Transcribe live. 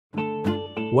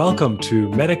Welcome to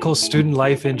Medical Student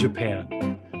Life in Japan,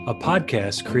 a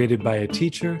podcast created by a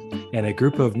teacher and a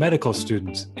group of medical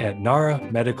students at Nara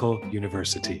Medical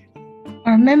University.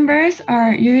 Our members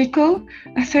are Yuriko,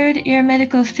 a third-year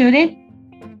medical student,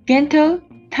 GENTO,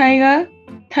 Taiga,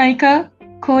 Taika,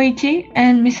 Koichi,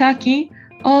 and Misaki,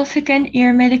 all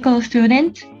second-year medical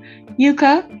students,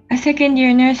 Yuka, a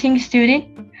second-year nursing student,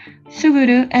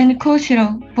 Suguru and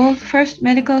Koshiro, both first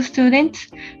medical students,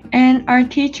 and our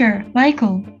teacher,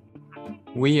 Michael.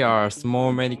 We are a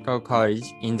small medical college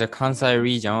in the Kansai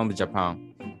region of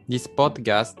Japan. This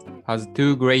podcast has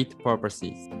two great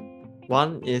purposes.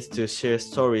 One is to share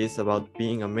stories about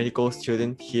being a medical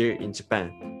student here in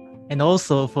Japan. And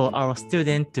also for our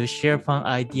students to share fun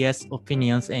ideas,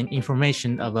 opinions, and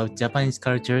information about Japanese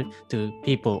culture to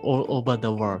people all over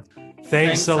the world.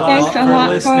 Thanks a Thanks a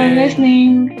lot lot for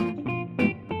listening.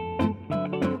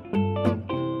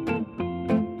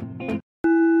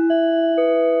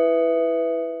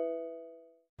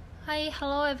 Hi,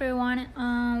 hello everyone.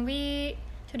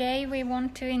 Today we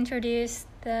want to introduce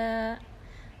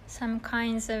some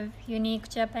kinds of unique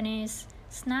Japanese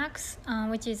snacks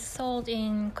which is sold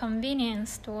in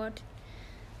convenience store.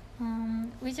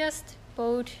 We just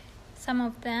bought some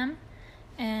of them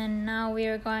and now we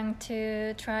are going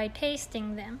to try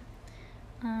tasting them.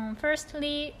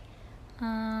 Firstly,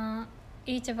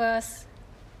 each of us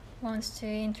wants to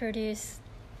introduce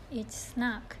each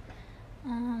snack.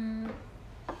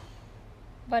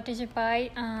 What did you buy,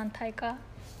 Taika?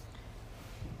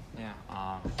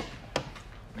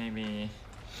 Maybe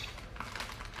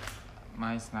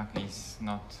my snack is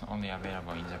not only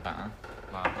available in Japan,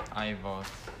 but I bought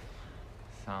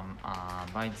some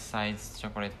bite-sized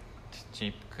chocolate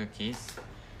chip cookies,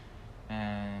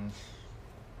 and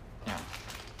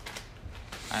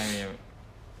I will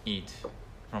eat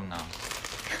from now.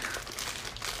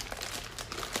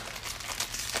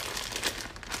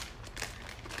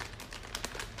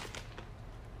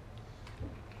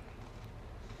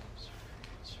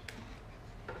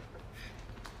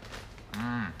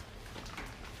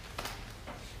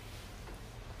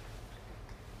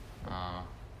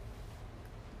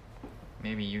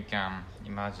 Maybe you can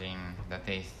imagine the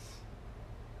taste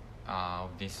of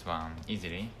this one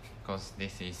easily, because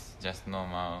this is just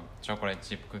normal chocolate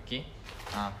chip cookie.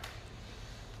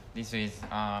 This is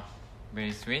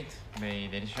very sweet, very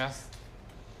delicious.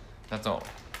 That's all.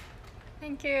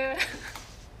 Thank you.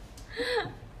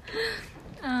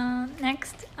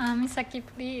 Next, Misaki,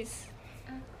 please.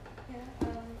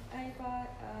 I bought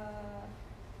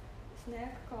a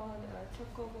snack called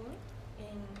Choco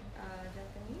in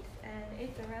Japanese, and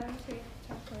it's a round-shaped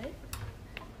chocolate.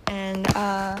 And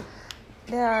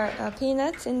there are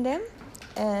peanuts in them,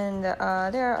 and there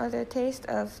are other tastes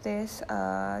of this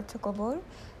choco ball,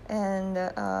 and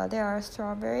there are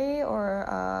strawberry,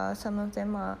 or some of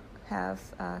them have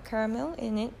caramel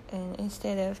in it, and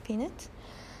instead of peanuts.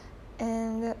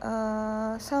 And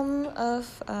some of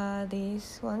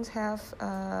these ones have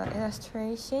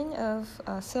illustration of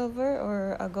a silver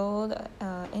or a gold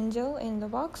angel in the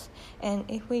box. And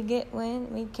if we get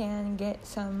one, we can get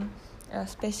some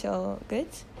special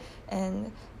goods.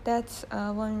 And that's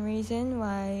one reason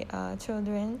why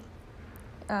children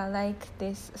like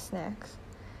these snacks.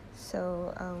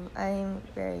 So I'm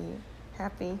very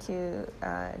happy to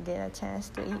get a chance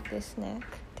to eat this snack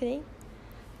today.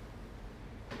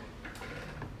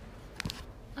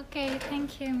 Okay,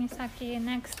 thank you, Misaki.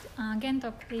 Next,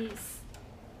 Gento, please.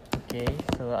 Okay,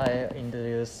 so I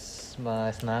introduce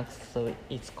my snacks. So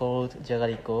it's called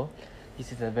Jagariko.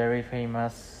 This is a very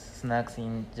famous snacks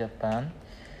in Japan.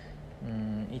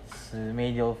 It's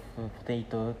made of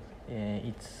potato.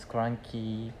 It's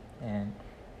crunchy, and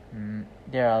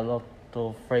there are a lot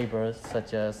of flavors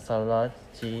such as salad,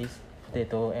 cheese,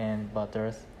 potato, and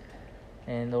butters.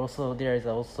 And also there is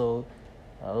also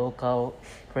a local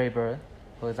flavor.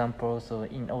 For example, so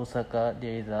in Osaka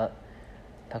there is a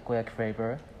takoyaki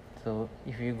flavor. So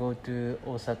if you go to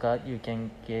Osaka, you can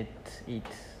get it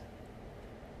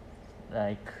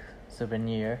like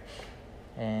souvenir.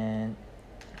 And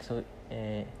so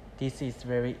this is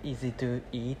very easy to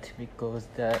eat because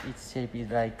its shape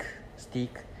is like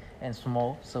stick and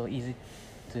small, so easy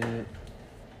to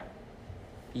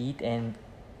eat and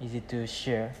easy to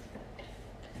share.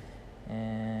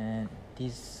 And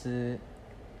this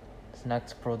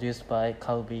snacks produced by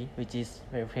Calbee, which is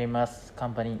a very famous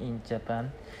company in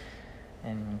Japan.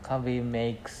 And Calbee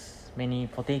makes many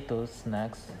potato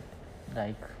snacks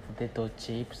like potato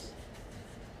chips,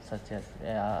 such as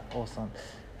awesome.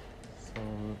 So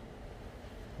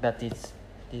this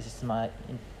is my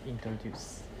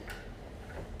introduce.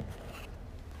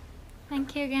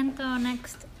 Thank you, Gento.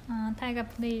 Next, Taiga,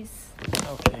 please.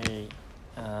 Okay.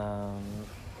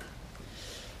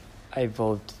 I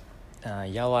bought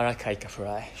yawarakai ika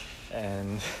fry,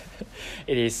 and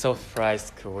it is soft fried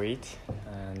squid,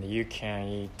 and you can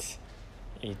eat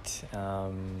it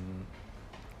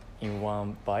in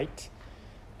one bite,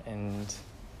 and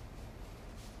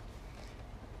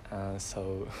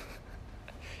so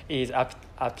it is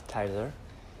appetizer,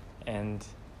 and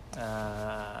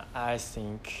I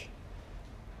think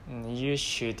you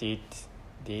should eat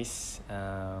this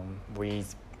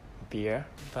with beer,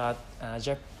 but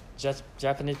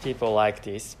Japanese people like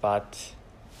this, but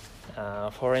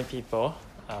foreign people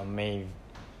may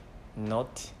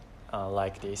not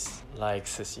like this, like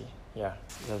sushi. Yeah,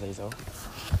 that is all.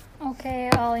 Okay,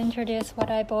 I'll introduce what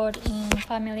I bought in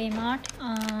Family Mart.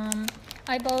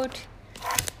 I bought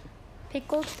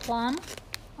pickled plum,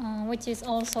 which is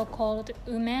also called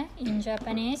ume in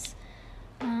Japanese.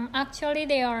 Actually,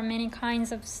 there are many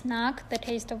kinds of snack, the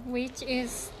taste of which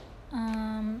is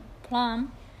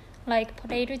plum, like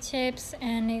potato chips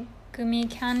and gummy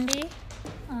candy.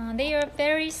 They are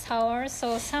very sour,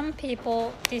 so some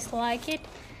people dislike it.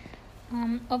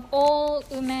 Of all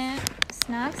ume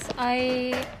snacks,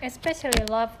 I especially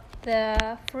love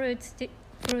the fruits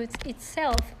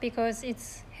itself because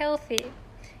it's healthy.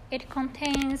 It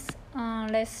contains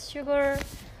less sugar,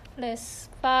 less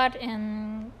fat,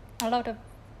 and a lot of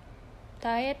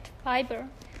diet fiber.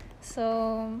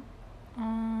 So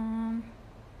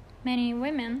many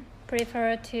women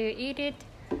prefer to eat it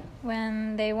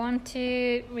when they want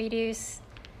to reduce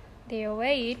their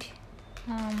weight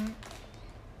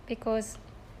because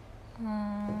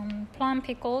plum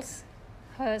pickles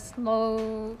has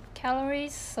low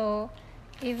calories, so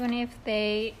even if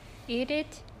they eat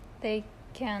it, they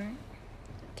can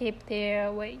keep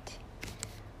their weight.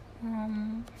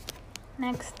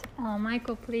 Next,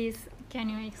 Michael, please, can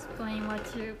you explain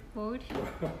what you bought?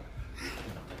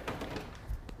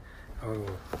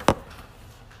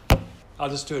 I'll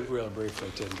just do it real briefly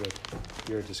to end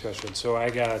your discussion. So I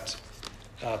got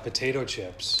potato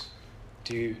chips.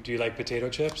 Do you like potato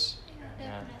chips?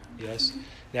 Yeah. Yes.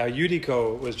 Now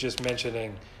Yuriko was just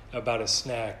mentioning about a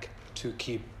snack to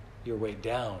keep your weight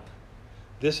down.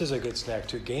 This is a good snack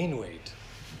to gain weight.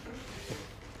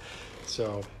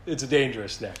 So it's a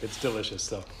dangerous snack. It's delicious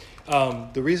though.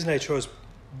 The reason I chose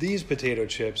these potato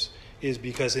chips is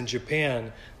because in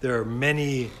Japan there are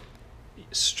many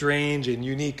strange and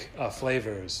unique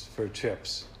flavors for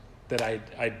chips that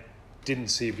I didn't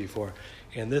see before.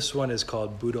 And this one is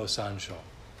called budosansho.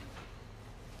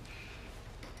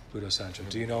 Budosansho.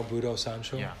 Do you know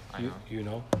budosansho? Yeah, I know. You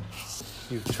know?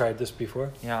 You've tried this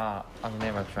before? Yeah, I've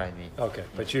never tried it. Okay,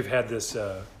 but you've had this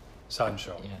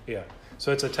sansho. Yeah.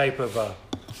 So it's a type of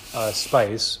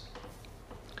spice.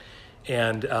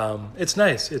 And it's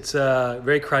nice. It's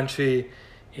very crunchy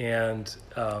and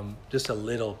just a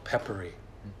little peppery.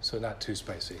 So not too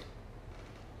spicy.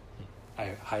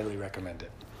 I highly recommend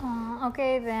it.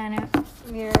 Okay, then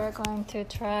we're going to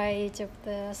try each of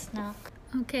the snack.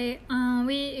 Okay,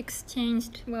 we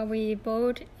exchanged what we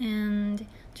bought and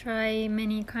try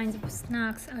many kinds of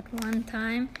snacks at one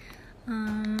time.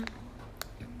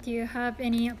 Do you have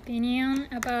any opinion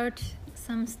about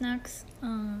some snacks,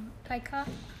 Taika?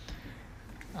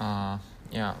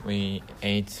 Yeah, we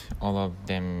ate all of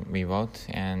them we bought,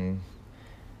 and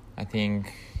I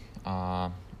think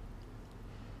I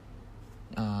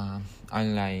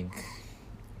like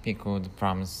pickled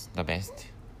plums the best.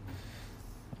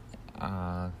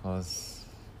 Cause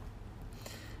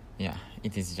yeah,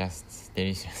 it is just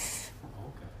delicious.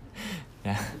 Okay.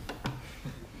 Yeah.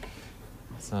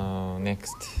 So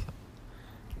next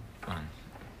one.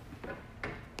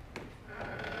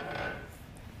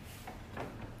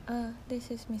 This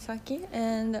is Misaki,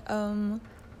 and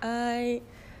I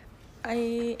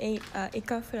ate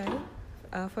ika fry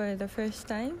for the first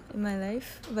time in my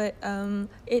life, but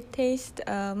it tastes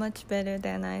much better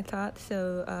than I thought,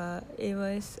 so it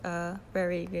was a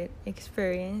very good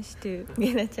experience to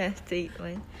get a chance to eat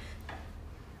one.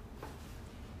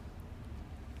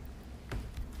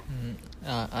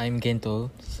 I'm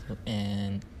GENTO,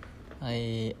 and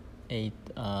I ate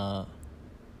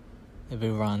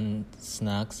everyone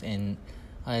snacks, and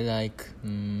I like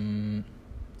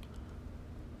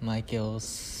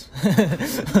Michael's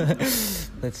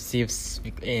let's chips.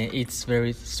 It's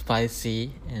very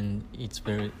spicy and it's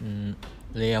very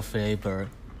rare flavor.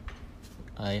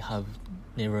 I have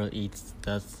never eat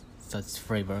such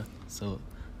flavor, so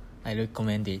I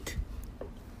recommend it.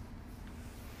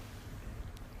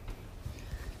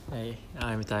 Hey,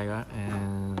 I'm Taiga,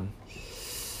 and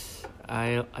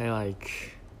I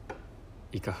like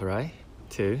ika fry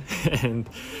too, and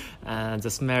The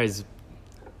smell is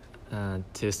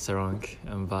too strong,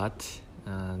 but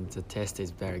the taste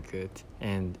is very good,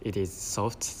 and it is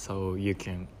soft, so you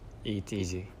can eat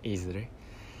easily.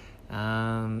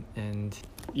 And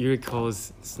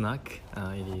Yuriko's snack,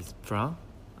 it is plum,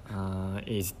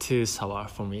 is too sour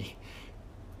for me,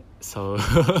 so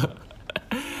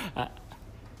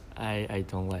I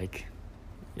don't like.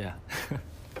 Yeah.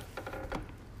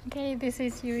 Okay, this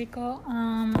is Yuriko.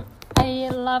 I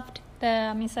loved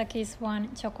the Misaki's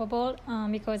one Choco Ball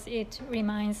because it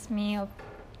reminds me of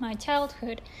my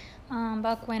childhood.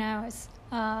 Back when I was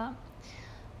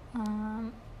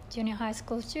junior high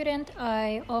school student,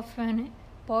 I often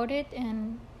bought it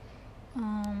and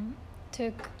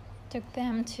took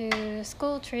them to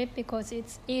school trip because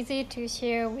it's easy to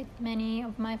share with many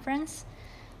of my friends.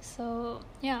 So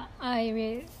yeah,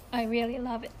 I really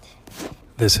love it.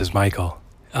 This is Michael.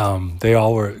 They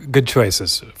all were good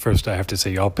choices. First, I have to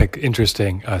say, you all pick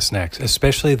interesting snacks,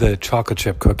 especially the chocolate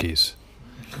chip cookies.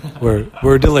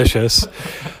 were delicious.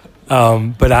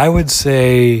 But I would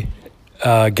say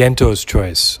Gento's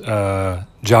choice,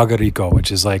 Jagariko,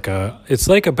 which is it's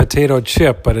like a potato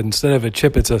chip, but instead of a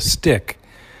chip, it's a stick.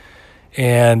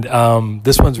 And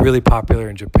this one's really popular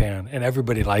in Japan, and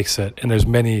everybody likes it, and there's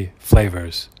many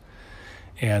flavors.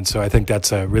 And so I think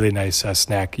that's a really nice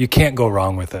snack. You can't go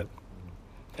wrong with it.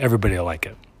 Everybody will like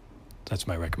it. That's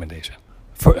my recommendation.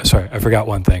 Sorry, I forgot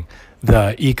one thing.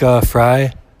 The Ika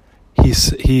fry,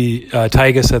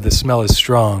 Taiga said the smell is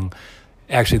strong.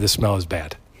 Actually, the smell is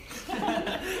bad.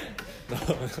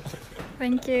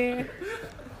 Thank you.